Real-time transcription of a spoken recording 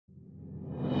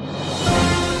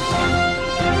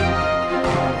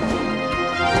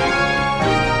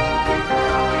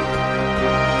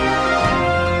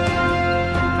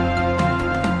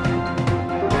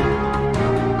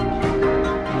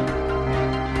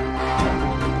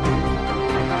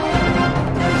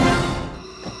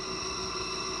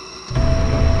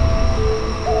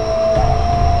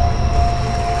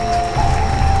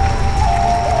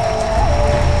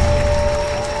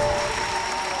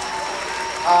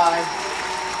time.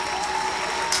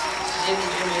 Jimmy.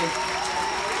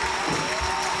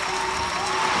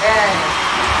 Hey.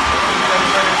 Wait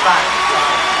for the spot.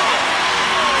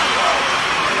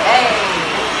 Hey.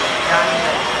 Johnny.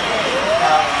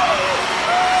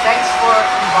 Thanks for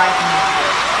inviting me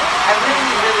here. I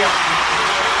really appreciate it.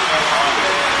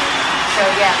 So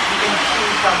yeah, you can see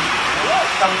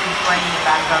something playing in the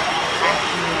background.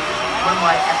 Actually, one of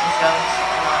my episodes.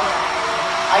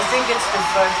 I think it's the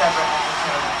first ever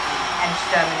episode of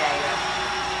Antsterminator.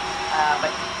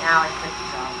 But now I quit the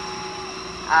job.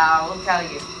 We'll tell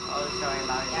you all the story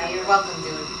about it. Yeah, you're welcome,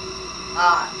 dude.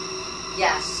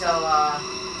 Yeah, so,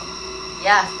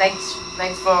 yeah, thanks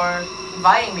for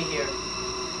inviting me here.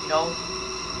 You know,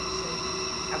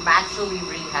 I'm actually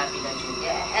really happy that you...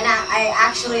 Yeah, and I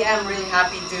actually am really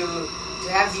happy to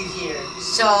have you here.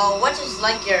 So, what is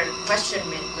like your question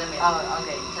limit? Oh,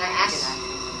 okay. Can I ask? A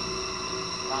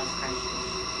lot of questions.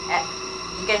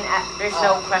 You can. There's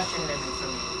no question limit for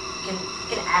me. You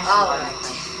can ask a lot of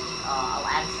questions. I'll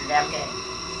answer them. Okay.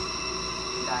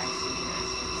 You guys, you can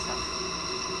ask me stuff.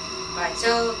 Right.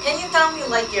 So, can you tell me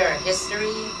like your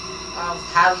history of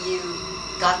how you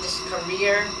got this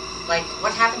career? Like,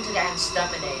 what happened to the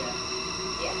Ansterminator?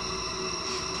 Yeah.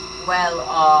 Well,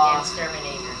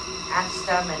 Antsterminator.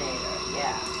 Ansterminator.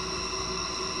 Yeah.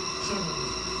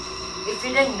 If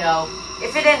you didn't know,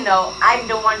 I'm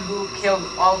the one who killed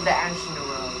all the ants in the world.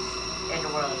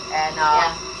 And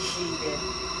yeah, she did.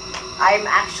 I'm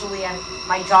actually,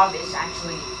 my job is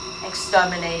actually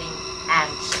exterminating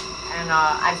ants. And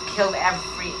I've killed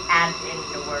every ant in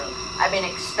the world. I've been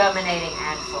exterminating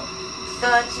ants for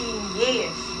 13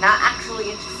 years. Now actually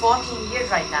it's 14 years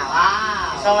right now.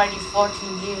 Wow. It's already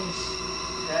 14 years.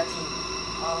 13.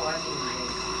 Oh, my God.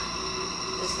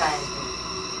 This guy is good.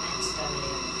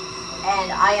 Exterminator.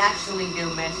 And I actually do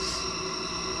miss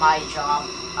my job.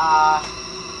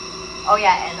 Oh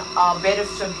yeah, and a bit of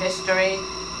some history.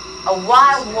 A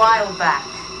while back,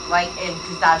 like in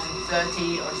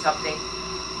 2013 or something.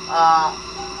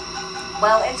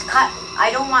 Well, it's I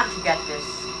don't want to get this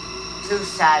too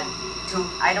sad.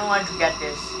 I don't want to get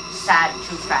this sad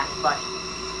too fast, but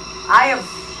I have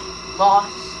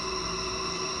lost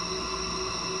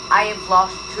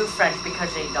two friends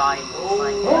because they died.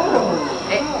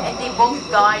 And they both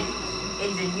died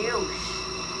in the news.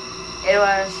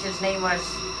 His name was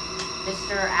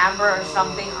Mr. Amber or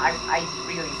something. I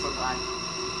really forgot.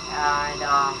 And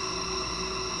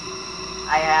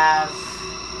I have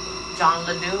John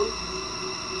Ledoux.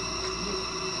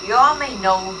 Y'all may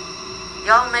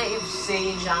have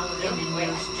seen John in the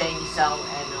news Jamie Cell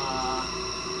and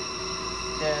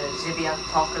the Zibia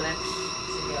apocalypse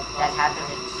that happened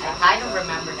in I kind of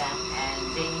remember that. and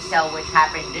Jamie Cell, which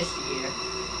happened this year.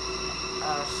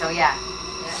 So yeah.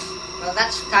 Well,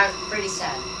 that's kind of pretty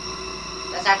sad.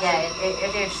 That's actually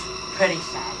it is pretty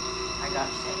sad, I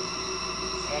gotta say.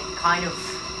 It kind of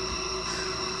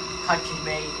touches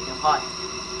me in the heart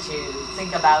to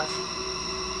think about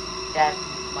that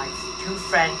my two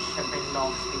friends have been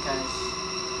lost because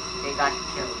they got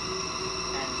killed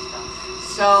and stuff.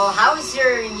 So, how is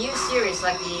your new series,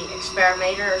 like the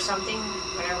Experimator or something?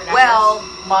 Whatever that Well,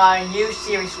 my new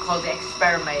series called the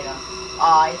Experimator.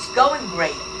 It's going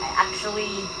great. I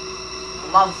actually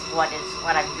love what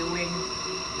I'm doing.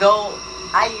 Though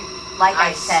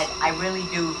I said, I really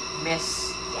do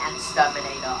miss the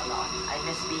Antsterminator a lot. I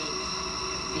miss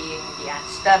being the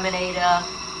Antsterminator,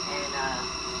 and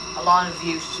a lot of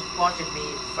you supported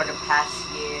me for the past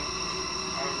year.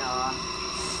 And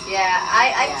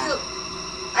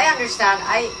I understand.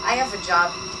 I have a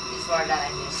job before that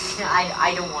I miss.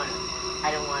 I don't wanna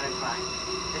cry.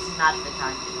 This is not the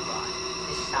time to cry.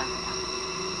 This is not the time.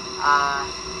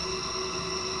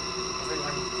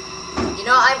 Everyone. You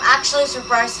know, I'm actually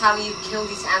surprised how you kill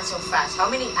these ants so fast. How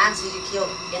many ants did you kill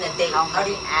in a day? How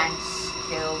many ants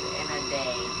killed in a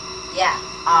day? Yeah.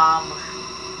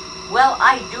 Well,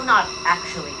 I do not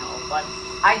actually know, but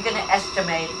I'm gonna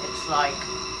estimate it's like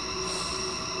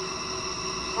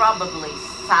probably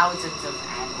thousands of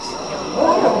ants killed.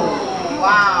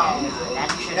 Wow.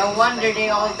 No That wonder they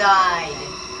all died.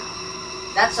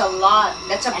 That's a lot.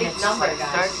 That's a and big it's number, like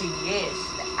guys. 13 years.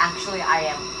 Actually, I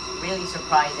am really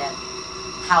surprised at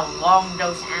how long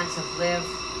those ants have lived.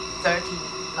 30,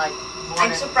 like more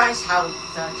I'm than surprised how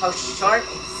 30 short.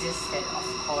 existed, of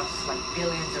course, like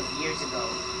billions of years ago.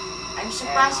 I'm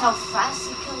surprised how fast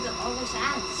you killed all those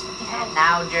ants. What the hell? And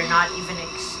now they're not even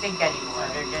extinct anymore.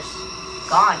 They're just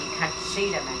gone. You can't see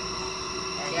them anymore.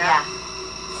 And Yeah.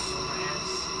 No more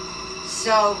ants.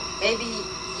 So maybe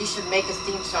you should make a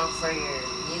theme song for your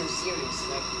new series,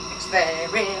 like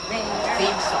Experimator.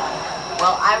 theme song.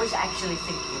 Well, I was actually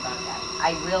thinking about that.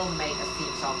 I will make a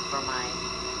theme song for my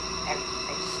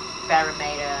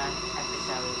Experimator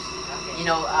episodes. Okay. You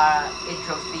know,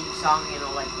 intro theme song, you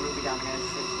know, like Ruby Domino's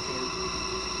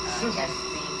 52. Guest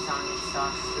theme song and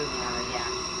stuff. Yeah.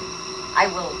 I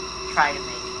will try to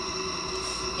make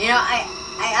it. You know, I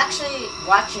actually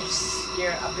watched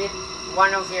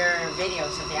one of your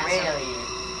videos of the Ansterminator. Really?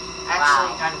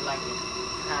 Actually, Wow. kind of liked it.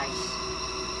 Nice.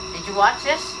 Did you watch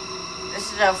this?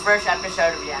 This is the first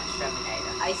episode of the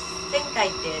Exterminator. I think I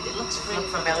did. It looks pretty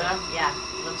Look familiar? Yeah,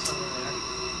 it looks familiar.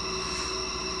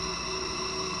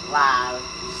 Wow.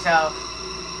 So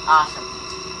awesome.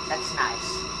 That's nice.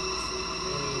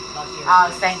 Really love your Oh,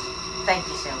 videos. thank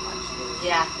you so much, dude.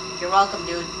 Yeah, you're welcome,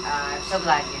 dude. I'm so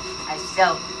glad you. I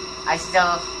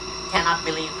still cannot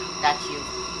believe that you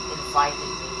invited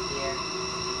me here,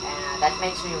 and that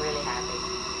makes me really happy.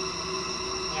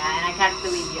 Yeah, and I can't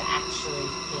believe you actually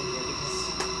came here because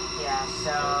Yeah.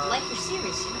 So I like your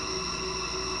series, you know.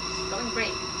 It's going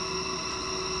great.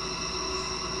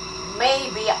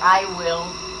 maybe I will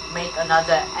make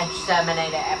another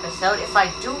Antsterminator episode if I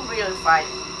do really find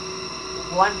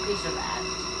one piece of ant.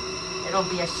 It'll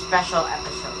be a special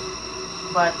episode.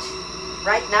 But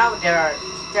right now they're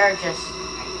just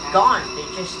gone.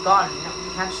 They're just gone.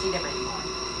 You can't see them anymore.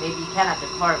 Maybe you can at the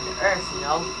core of the earth, you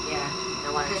know? Yeah. You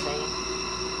know what I'm saying?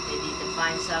 Maybe you can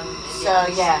find some in the So,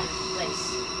 yeah.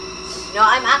 place. No,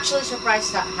 I'm actually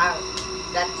surprised that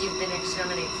you've been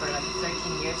exterminating for like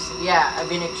 13 years. Yeah, I've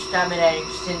been exterminating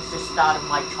since the start of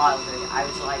my childhood. I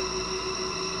was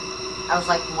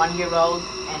like 1 year old,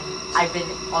 and I've been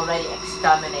already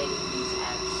exterminating these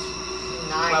ants.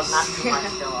 Nice. Well, not too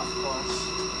much though, of course.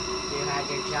 You had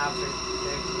your job for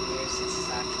 13 years. It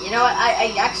sucks. You know what?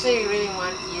 I actually really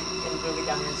want you and Ruby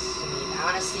Dominance to meet. I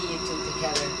want to see you two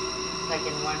together, like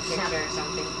in one picture or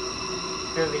something.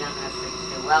 Groovy Domino's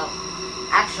 52. Well,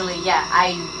 actually, yeah,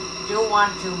 I do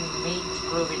want to meet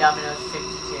Groovy Domino's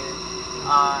 52.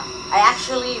 I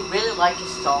actually really like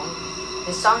his song.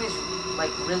 His song is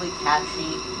like really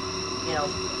catchy. You know,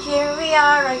 here we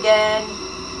are again.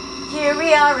 Here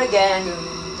we are again.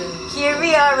 Here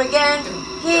we are again.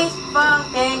 He's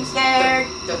fucking scared.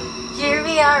 Here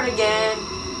we are again.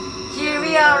 Here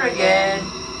we are again.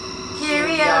 Here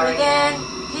we are again.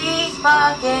 He's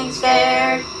fucking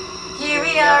scared. Here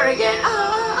we are again.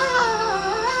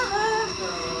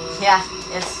 Yeah,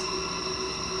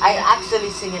 I actually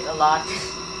sing it a lot.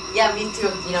 Yeah, me too.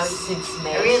 You know, since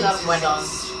May, I really since love when the it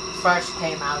first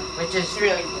came out, which is It's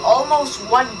really cool. almost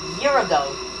 1 year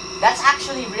ago. That's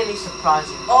actually really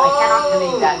surprising. I Oh. cannot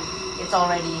believe that it has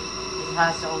already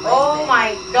Oh been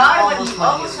my god, almost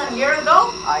 1 year. a year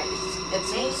ago?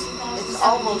 It's May it's 2017.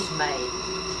 almost May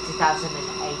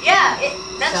 2008. Yeah,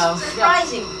 that's So,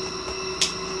 surprising.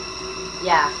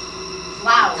 Yeah,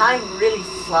 Wow. time really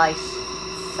flies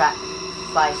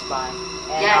by.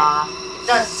 And, Yeah. It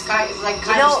does. It's like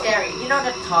kind of scary. You know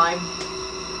the time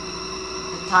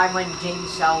when Jane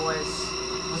Cell was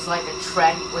like a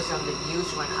trend, was on the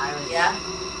news when I was Yeah.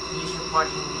 news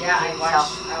reporting. Yeah, I Jane Cell.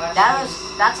 watched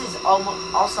That is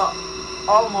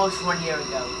almost 1 year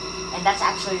ago, and that's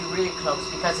actually really close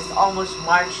because it's almost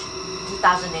March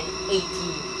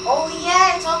 2018. Oh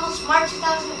yeah, it's almost March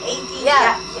 2018.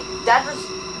 Yeah, that was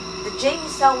the Jane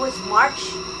Cell was March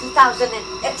 2000 and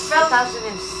It felt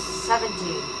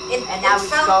 2017. it, And now it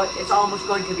felt it's almost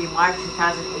going to be March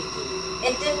 2018.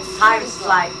 it didn't Time feel as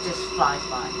long. just flies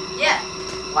by. Yeah,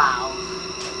 Wow,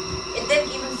 it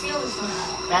didn't even feel as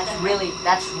long.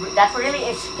 that really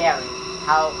is scary.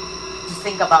 How to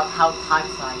think about how time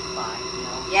flies by, you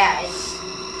know? Yeah, it's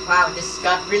wow. This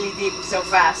got really deep so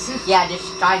fast. Yeah, this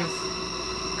kind of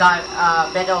got a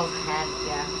bit of hand.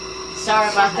 Yeah. Sorry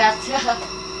about that.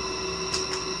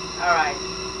 All right.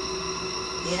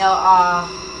 You know,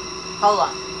 hold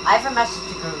on. I have a message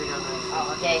to Groovy Numbers.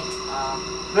 Oh, okay.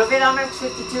 Groovy Numbers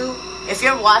 52. If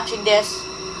you're watching this,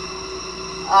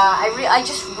 I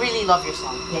just really love your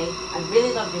song. Okay, I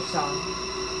really love your song.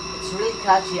 It's really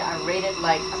catchy. I rate it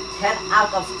like a 10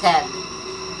 out of 10.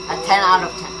 A 10 out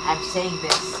of 10. I'm saying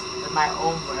this with my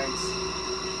own words.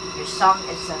 Your song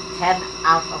is a 10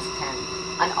 out of 10.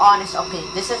 An honest opinion.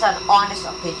 This is an honest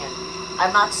opinion.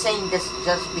 I'm not saying this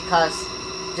just because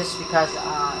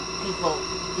people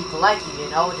like you, you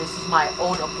know. This is my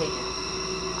own opinion.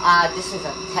 This is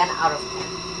a 10 out of 10.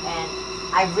 And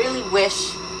I really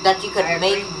wish that you could I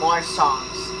make agree. more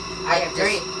songs. I like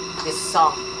agree. This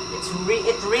song.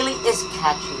 It really is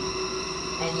catchy.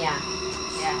 And yeah.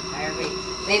 Yeah, I agree.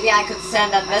 Maybe I could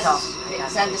send that That's message, all. Yeah.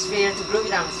 send this video to Groovy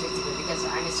Dominance 52 because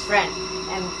I'm his friend.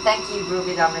 And thank you,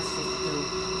 Groovy Dominance 52,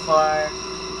 for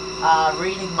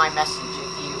reading my message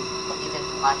if you even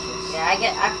watch it. Yeah,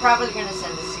 I'm probably gonna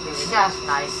send this to Groovy That's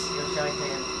nice. You'll show it to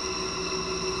him.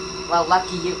 Well,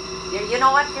 lucky you. You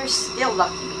know what? You're still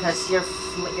lucky because you're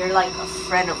like a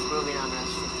friend of Ruby on us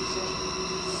 56.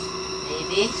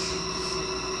 Maybe.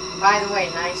 By the way,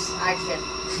 nice outfit.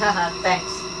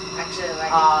 Thanks. Actually,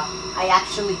 like I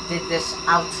actually did this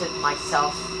outfit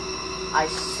myself. I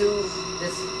sewed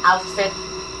this outfit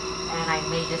and I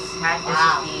made this hat. This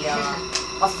Wow. is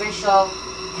the official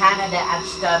Canada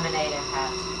Antsterminator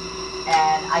hat.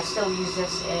 And I still use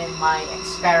this in my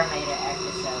Experimator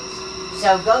episodes.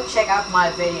 So go check out my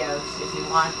videos if you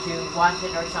want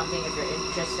it or something, if you're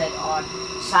interested on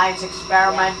science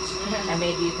experiment. Yeah. And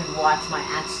maybe you can watch my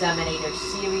Ansterminator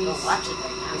series. Go watch it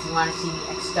right now. If you want to see me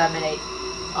exterminate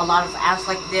a lot of ants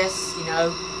like this, you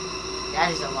know,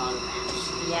 that is a lot of ants.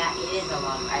 Yeah, it is a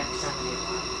lot. I exterminate a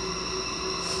lot.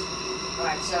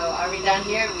 Alright, so are we done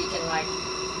here? We can like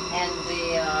end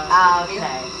the Okay,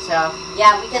 review? so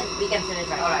yeah, we can finish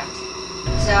right Alright.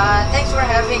 now. So thanks for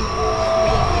having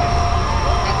me here.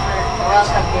 Thanks for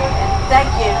Welcome, dude, and thank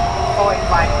you for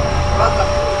inviting me. welcome.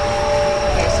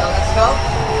 Okay, so let's go.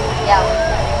 Yeah,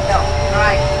 go.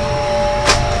 Alright.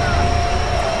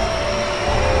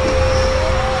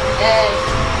 Yay.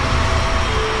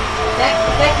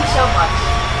 Thank you so much.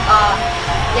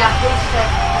 Yeah, please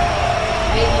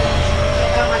maybe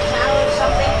check out my channel or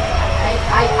something.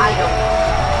 I don't know.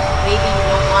 Maybe you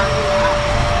don't want to.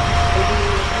 Maybe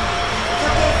it's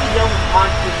okay if you don't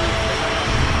want to